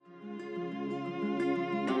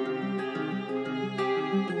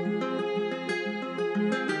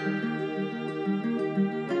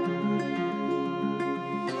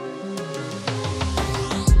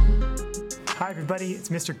everybody, it's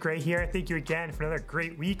Mr. Gray here. Thank you again for another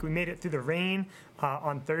great week. We made it through the rain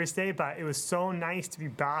on Thursday, but it was so nice to be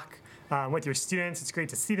back with your students. It's great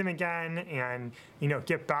to see them again and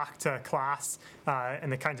get back to class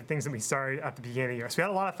and the kinds of things that we started at the beginning of the year. So we had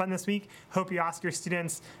a lot of fun this week. Hope you ask your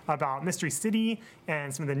students about Mystery City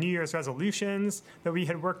and some of the New Year's resolutions that we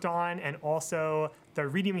had worked on, and also the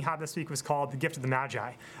reading we had this week was called The Gift of the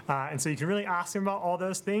Magi. And so you can really ask them about all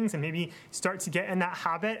those things and maybe start to get in that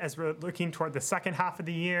habit as we're looking toward the second half of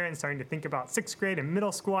the year and starting to think about sixth grade and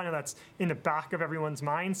middle school. I know that's in the back of everyone's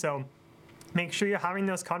mind. So make sure you're having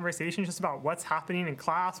those conversations just about what's happening in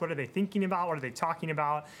class. What are they thinking about? What are they talking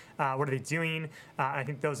about? What are they doing? I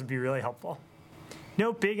think those would be really helpful.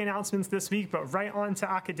 No big announcements this week, but right on to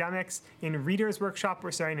academics. In Reader's Workshop,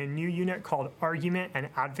 we're starting a new unit called Argument and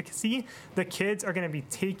Advocacy. The kids are going to be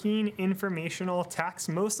taking informational texts,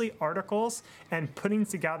 mostly articles, and putting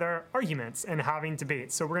together arguments and having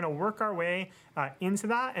debates. So we're going to work our way into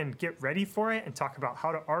that and get ready for it and talk about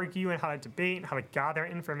how to argue and how to debate and how to gather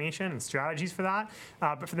information and strategies for that.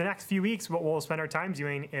 But for the next few weeks, what we'll spend our time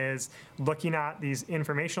doing is looking at these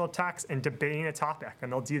informational texts and debating a topic.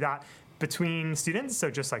 And they'll do that between students,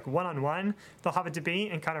 so just like one-on-one, they'll have a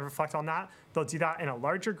debate and kind of reflect on that. They'll do that in a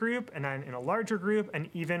larger group, and then in a larger group, and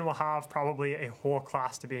even we'll have probably a whole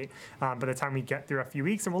class debate by the time we get through a few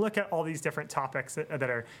weeks. And we'll look at all these different topics that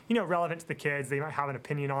are relevant to the kids, they might have an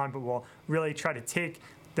opinion on, but we'll really try to take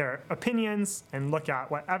their opinions and look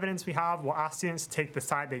at what evidence we have. We'll ask students to take the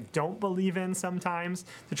side they don't believe in sometimes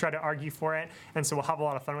to try to argue for it, and so we'll have a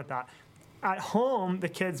lot of fun with that. At home, the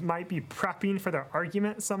kids might be prepping for their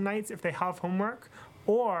argument some nights if they have homework,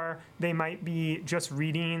 or they might be just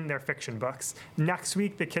reading their fiction books. Next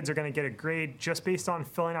week, the kids are going to get a grade just based on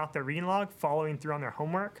filling out their reading log, following through on their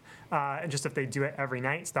homework, and just if they do it every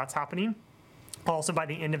night. So that's happening. Also, by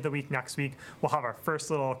the end of the week next week, we'll have our first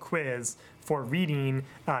little quiz for reading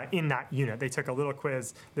in that unit. They took a little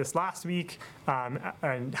quiz this last week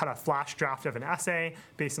and had a flash draft of an essay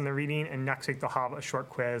based on the reading, and next week they'll have a short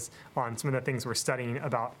quiz on some of the things we're studying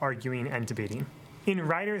about arguing and debating. In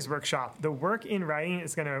Writer's Workshop, the work in writing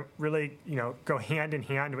is going to really, go hand in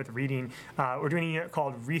hand with reading. We're doing a unit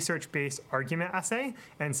called Research-Based Argument Essay,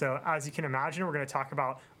 and so as you can imagine, we're going to talk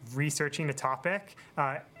about researching a topic.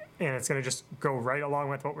 And it's going to just go right along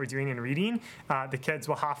with what we're doing in reading. The kids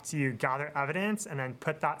will have to gather evidence and then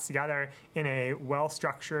put that together in a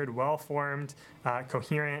well-structured, well-formed,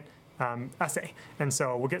 coherent essay. And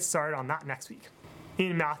so we'll get started on that next week.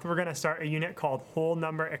 In math, we're going to start a unit called Whole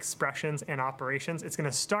Number Expressions and Operations. It's going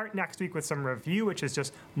to start next week with some review, which is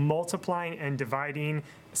just multiplying and dividing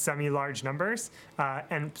semi-large numbers.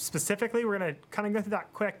 And specifically, we're going to kind of go through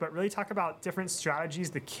that quick, but really talk about different strategies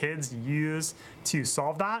the kids use to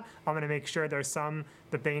solve that. I'm going to make sure there's some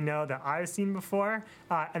that they know that I've seen before.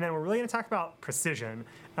 And then we're really going to talk about precision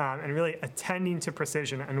and really attending to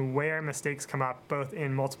precision and where mistakes come up, both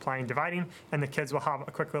in multiplying and dividing. And the kids will have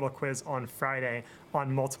a quick little quiz on Friday on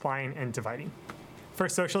multiplying and dividing. For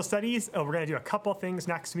social studies, we're going to do a couple things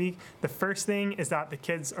next week. The first thing is that the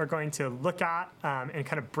kids are going to look at and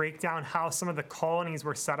kind of break down how some of the colonies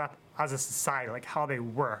were set up as a society, like how they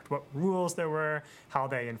worked, what rules there were, how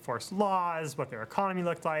they enforced laws, what their economy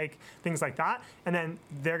looked like, things like that. And then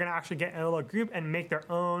they're going to actually get in a little group and make their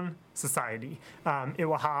own society. It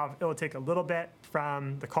will take a little bit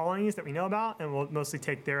from the colonies that we know about, and will mostly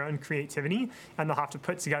take their own creativity, and they'll have to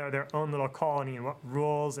put together their own little colony and what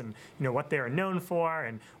rules and what they are known for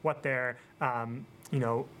and what their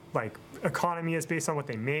like economy is based on what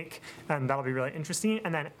they make, and that'll be really interesting.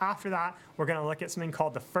 And then after that, we're going to look at something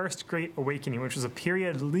called the First Great Awakening, which was a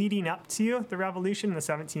period leading up to the Revolution in the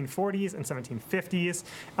 1740s and 1750s.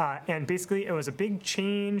 And basically, it was a big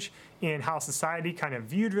change in how society kind of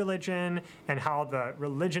viewed religion and how the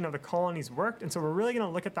religion of the colonies worked. And so we're really going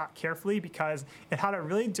to look at that carefully because it had a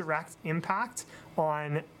really direct impact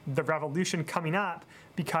on the revolution coming up,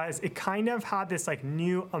 because it kind of had this like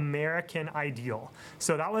new American ideal.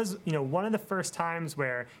 So that was, one of the first times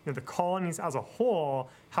where the colonies as a whole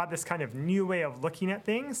had this kind of new way of looking at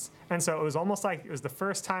things. And so it was almost like it was the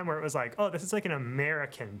first time where it was like, oh, this is like an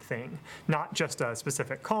American thing, not just a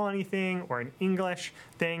specific colony thing or an English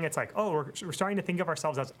thing. It's like, oh, we're starting to think of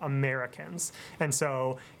ourselves as Americans. And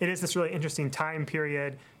so it is this really interesting time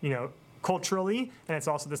period, culturally, and it's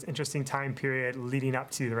also this interesting time period leading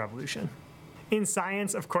up to the revolution. In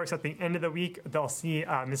science, of course, at the end of the week, they'll see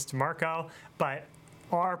Ms. DeMarco, but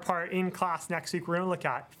our part in class next week, we're going to look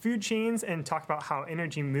at food chains and talk about how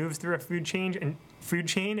energy moves through a food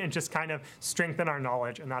chain and just kind of strengthen our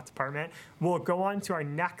knowledge in that department. We'll go on to our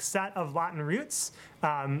next set of Latin roots,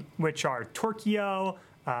 which are torquio,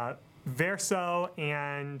 verso,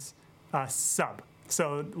 and sub.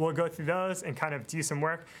 So we'll go through those and kind of do some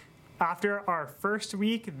work. After our first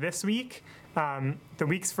week, this week, the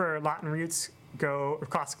weeks for Latin roots go, or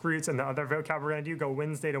classic roots, and the other vocab we're going to do go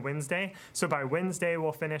Wednesday to Wednesday. So by Wednesday,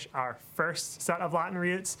 we'll finish our first set of Latin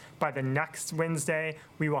roots. By the next Wednesday,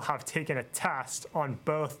 we will have taken a test on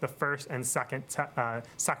both the first and second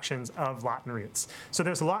sections of Latin roots. So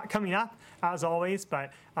there's a lot coming up, as always,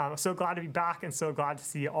 but I'm so glad to be back and so glad to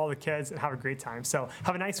see all the kids and have a great time. So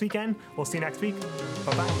have a nice weekend. We'll see you next week.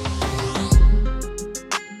 Bye-bye.